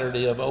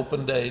Saturday of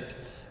open date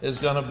is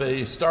going to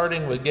be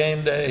starting with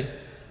game day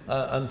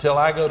until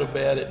I go to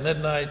bed at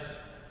midnight,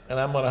 and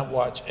I'm going to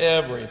watch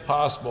every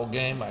possible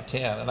game I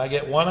can. And I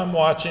get one I'm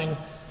watching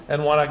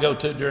and one I go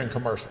to during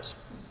commercials.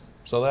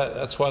 So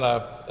that's what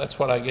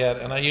I get.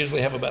 And I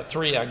usually have about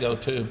 3 I go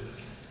to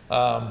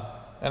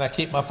And I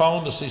keep my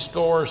phone to see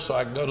scores, so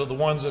I can go to the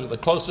ones that are the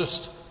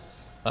closest.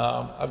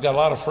 I've got a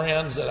lot of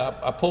friends that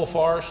I pull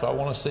for, so I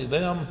want to see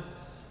them.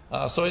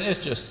 So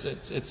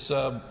it's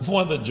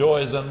one of the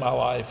joys in my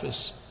life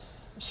is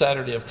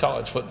Saturday of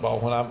college football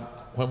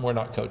when we're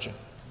not coaching.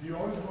 Do you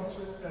always watch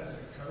it as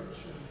a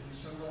coach, or do you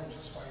sometimes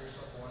just find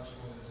yourself watching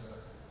it as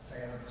a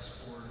fan of the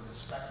sport and the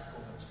spectacle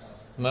that's gone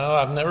through? No,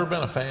 I've never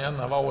been a fan.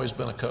 I've always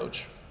been a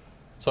coach.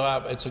 So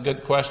it's a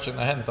good question.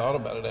 I hadn't thought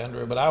about it,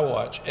 Andrew, but I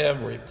watch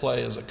every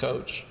play as a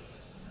coach,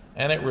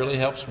 and it really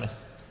helps me.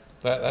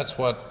 That's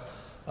what.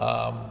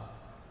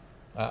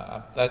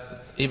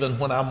 That even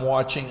when I'm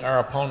watching our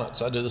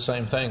opponents, I do the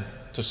same thing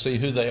to see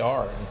who they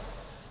are. And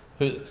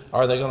who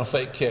are they going to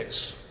fake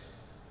kicks?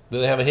 Do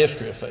they have a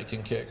history of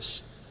faking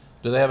kicks?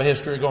 Do they have a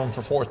history of going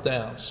for fourth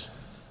downs?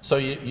 So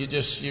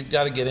you've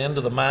got to get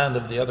into the mind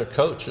of the other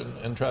coach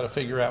and try to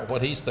figure out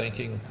what he's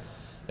thinking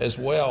as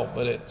well.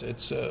 But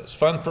it's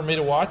fun for me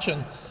to watch,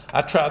 and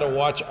I try to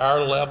watch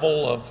our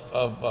level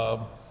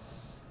of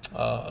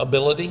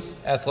ability,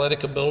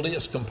 athletic ability,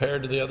 as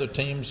compared to the other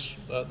teams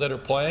that are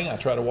playing. I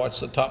try to watch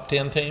the top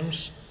 10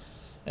 teams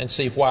and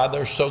see why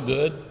they're so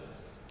good.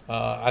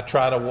 I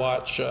try to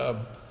watch.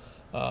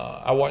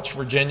 I watch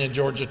Virginia,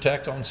 Georgia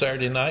Tech on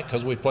Saturday night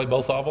because we play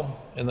both of them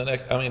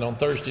on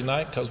Thursday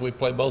night because we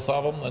play both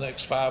of them the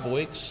next 5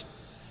 weeks.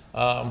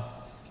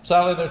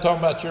 Sally, they're talking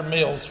about your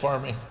meals for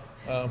me.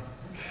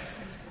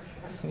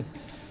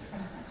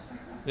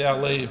 Yeah,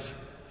 leave.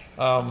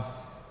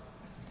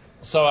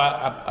 So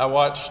I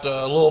watched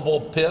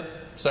Louisville Pitt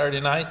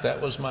Saturday night. That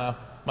was my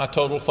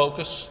total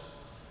focus,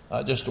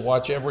 just to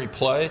watch every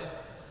play.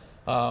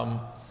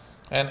 And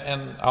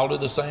I'll do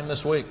the same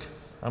this week.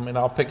 I mean,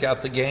 I'll pick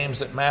out the games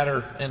that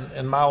matter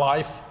in my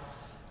life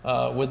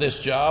with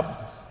this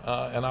job,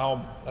 and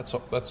that's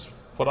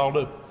what I'll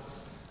do.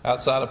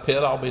 Outside of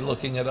Pitt, I'll be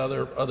looking at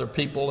other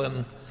people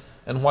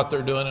and what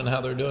they're doing and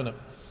how they're doing it.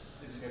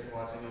 Did you get to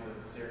watch any of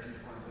the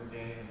Syracuse-Clemson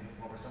game, and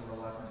what were some of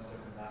the lessons you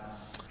took from that one?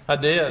 I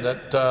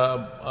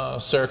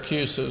did.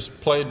 Syracuse has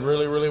played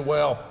really, really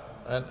well,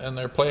 and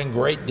they're playing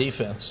great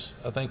defense.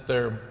 I think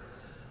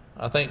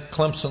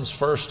Clemson's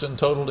first in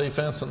total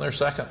defense, and they're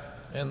second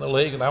in the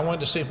league, and I wanted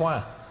to see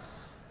why.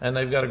 And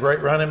they've got a great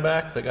running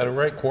back. They got a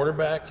great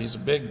quarterback. He's a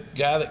big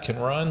guy that can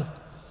run,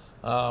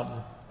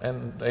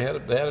 and they had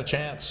a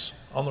chance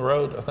on the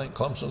road. I think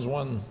Clemson's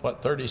won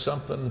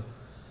 30-something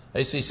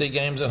ACC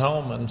games at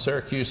home, and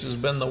Syracuse has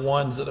been the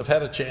ones that have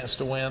had a chance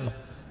to win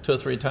 2 or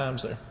 3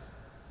 times there.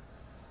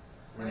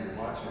 When you're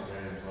watching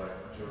games like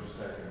Georgia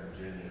Tech and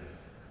Virginia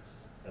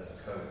as a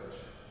coach,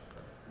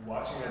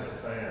 watching as a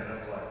fan, that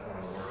was like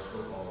one of the worst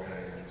football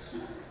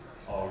games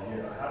all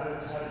year. How do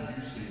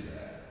you see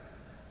that?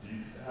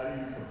 How do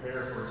you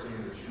prepare for a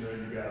team that you know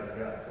you guys have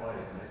got to play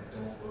and they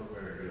don't look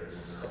very good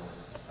when they're on?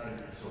 How do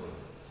you sort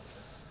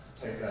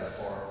of take that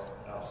apart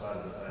outside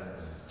of the fan?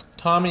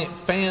 Tommy,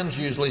 fans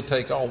usually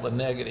take all the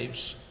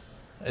negatives.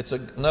 It's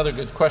another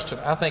good question.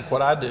 I think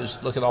what I do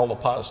is look at all the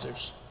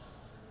positives.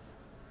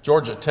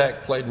 Georgia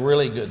Tech played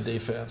really good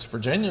defense.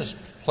 Virginia's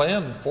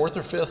playing 4th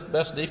or 5th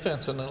best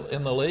defense in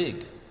the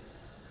league.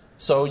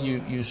 So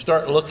you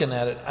start looking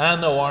at it. I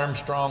know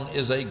Armstrong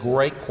is a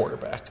great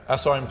quarterback. I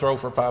saw him throw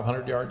for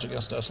 500 yards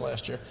against us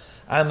last year.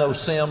 I know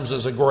Sims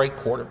is a great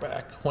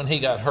quarterback. When he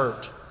got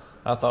hurt,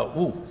 I thought,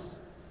 ooh,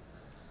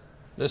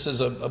 this is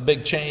a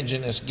big change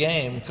in his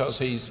game because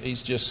he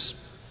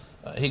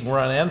can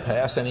run and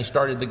pass, and he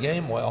started the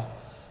game well.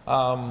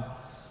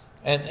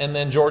 And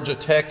then Georgia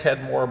Tech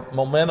had more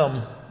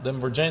momentum than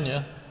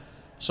Virginia.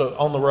 So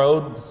on the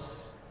road,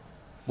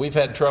 we've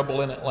had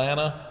trouble in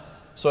Atlanta.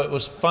 So it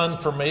was fun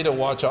for me to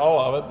watch all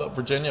of it, but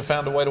Virginia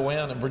found a way to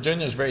win, and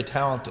Virginia is very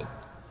talented.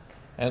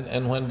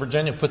 And when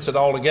Virginia puts it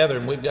all together,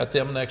 and we've got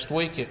them next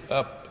week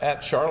up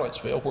at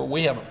Charlottesville, where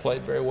we haven't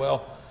played very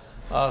well.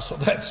 So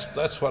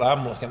that's what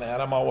I'm looking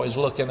at. I'm always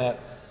looking at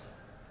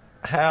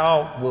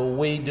how will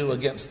we do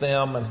against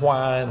them and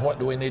why and what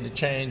do we need to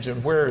change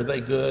and where are they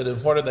good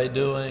and what are they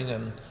doing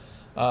and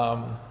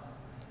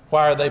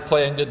why are they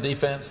playing good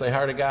defense. They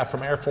hired a guy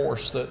from Air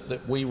Force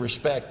that we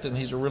respect, and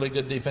he's a really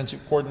good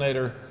defensive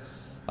coordinator.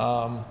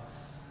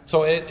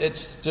 So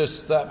it's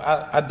just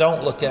that I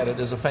don't look at it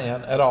as a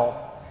fan at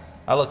all.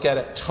 I look at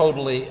it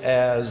totally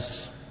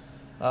as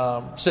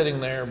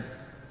sitting there,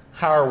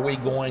 how are we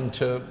going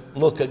to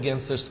look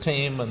against this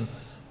team and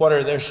what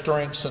are their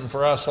strengths? And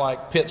for us,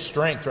 like Pitt's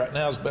strength right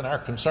now has been our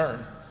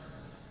concern.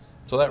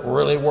 So that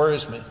really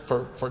worries me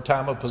for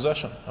time of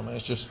possession. I mean,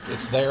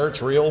 it's there,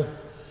 it's real.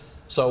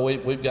 So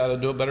we've got to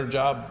do a better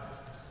job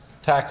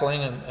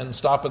tackling and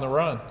stopping the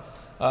run.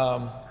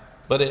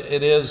 But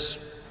it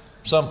is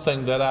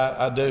something that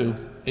I do,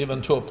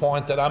 even to a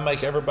point that I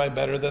make everybody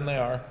better than they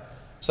are.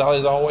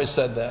 Sally's always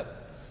said that.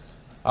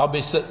 I'll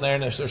be sitting there,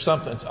 and if there's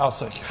something, I'll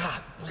say,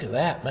 God, look at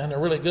that, man, they're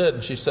really good.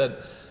 And she said,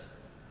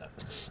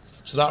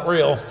 it's not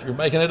real. You're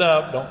making it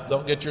up.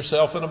 Don't get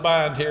yourself in a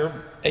bind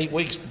here 8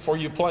 weeks before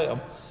you play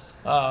them.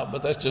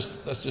 But that's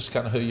just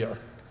kind of who you are. Are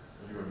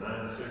you a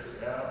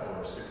 9-6 guy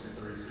or a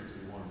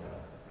 63-61 guy?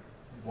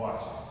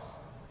 Watching.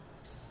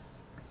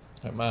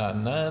 Am I a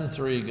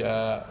 9'3"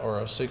 guy or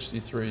a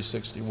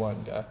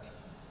 63-61 guy?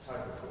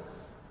 Type of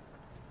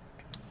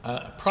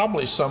foot.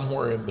 Probably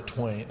somewhere in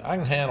between. I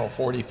can handle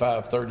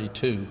 45,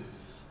 32,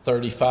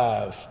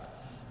 35.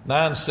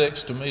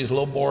 9'6" to me is a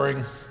little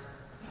boring.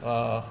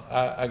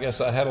 I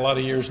guess I had a lot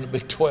of years in the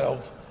Big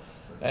 12.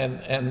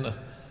 And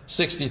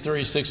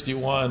 63,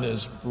 61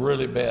 is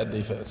really bad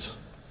defense.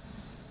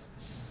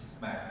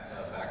 Back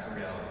to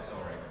reality,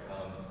 sorry.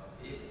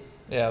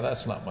 Yeah,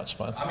 that's not much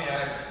fun. I mean,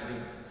 I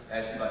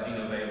asked you about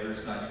Dino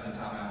Babers not using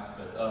timeouts,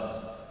 but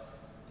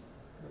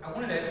I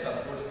wanted to ask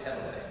about George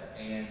Pettaway.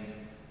 And,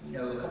 you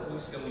know, a couple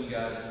weeks ago when you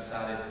guys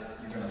decided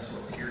you're going to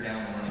sort of peer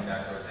down the running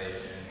back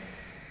rotation,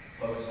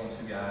 focus on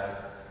two guys,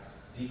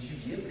 did you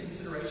give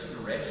consideration to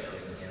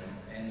redshirting him?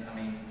 And, I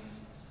mean,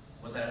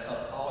 was that a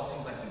tough call? It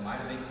seems like you might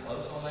have been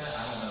close on that.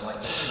 I don't know.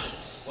 Like,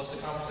 what's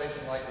the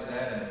conversation like with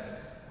that? And,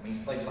 I mean,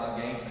 he's played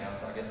 5 games now,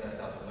 so I guess that's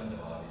out the window,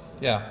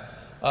 obviously.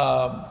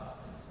 Yeah.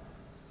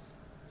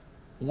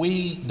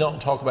 We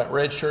don't talk about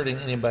redshirting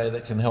anybody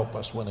that can help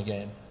us win a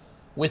game.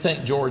 We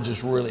think George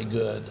is really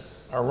good.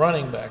 Our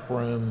running back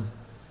room,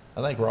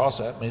 I think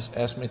Ross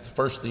asked me at the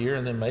first of the year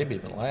and then maybe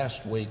even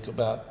last week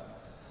about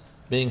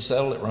being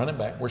settled at running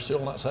back. We're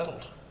still not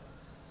settled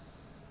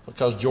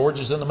because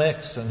George is in the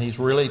mix and he's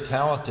really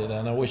talented,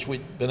 and I wish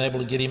we'd been able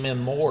to get him in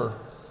more.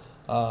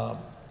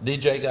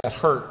 DJ got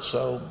hurt,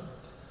 so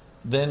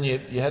then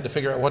you had to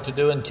figure out what to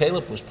do, and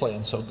Caleb was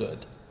playing so good.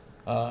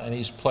 And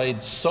he's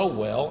played so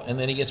well, and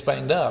then he gets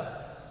banged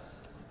up.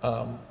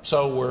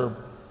 So we're,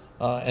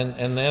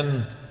 and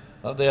then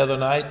the other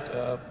night,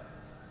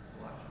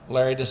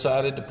 Larry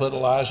decided to put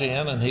Elijah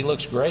in, and he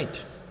looks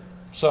great.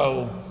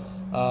 So,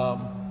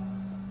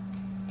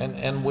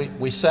 and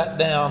we sat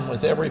down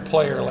with every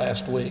player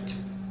last week.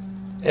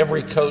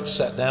 Every coach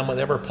sat down with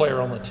every player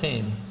on the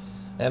team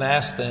and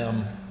asked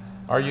them,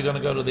 are you going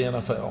to go to the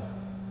NFL?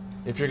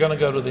 If you're going to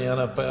go to the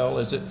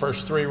NFL, is it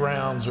first 3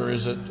 rounds, or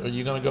are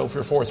you going to go for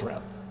 4th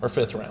round or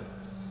 5th round?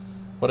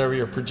 Whatever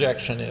your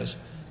projection is.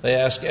 They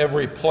ask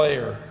every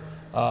player,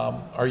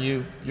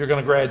 you're going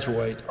to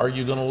graduate? Are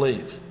you going to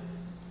leave?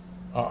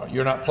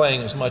 You're not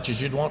playing as much as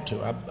you'd want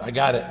to. I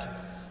got it.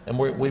 And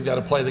we've got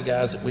to play the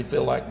guys that we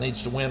feel like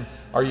needs to win.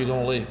 Are you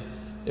going to leave?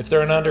 If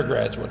they're an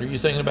undergraduate, are you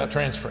thinking about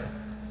transferring?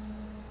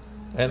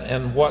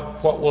 And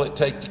what will it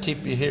take to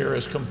keep you here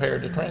as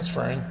compared to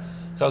transferring?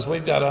 Because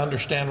we've got to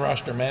understand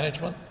roster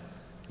management.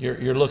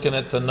 You're looking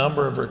at the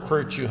number of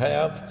recruits you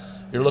have.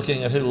 You're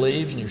looking at who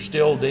leaves, and you're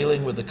still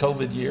dealing with the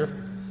COVID year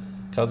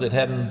because it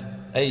hadn't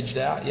aged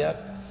out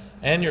yet.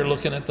 And you're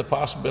looking at the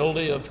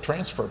possibility of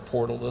transfer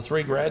portal. The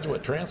 3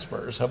 graduate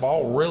transfers have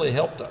all really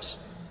helped us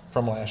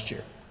from last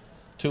year.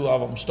 2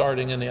 of them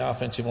starting in the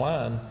offensive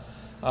line.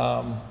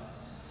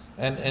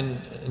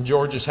 And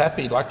George is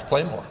happy. He'd like to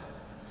play more.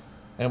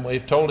 And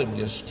we've told him,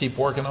 just keep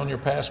working on your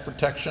pass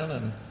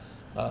protection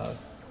and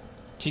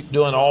keep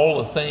doing all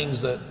the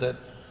things that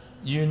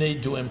you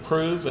need to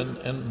improve,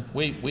 and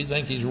we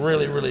think he's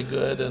really, really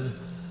good, and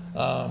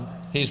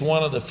he's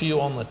one of the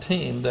few on the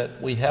team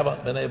that we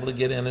haven't been able to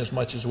get in as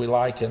much as we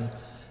like, and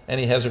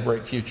he has a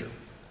great future.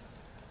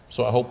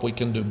 So I hope we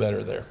can do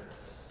better there.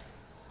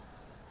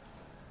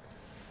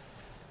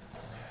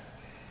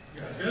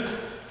 You guys good?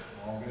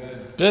 All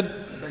good.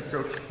 Good? Thank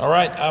you, Coach. All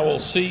right, I will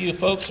see you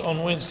folks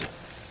on Wednesday.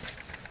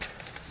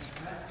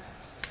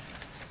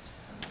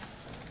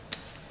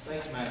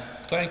 Thanks,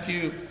 Matt. Thank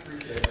you.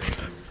 Appreciate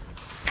it.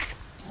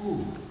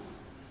 Ooh.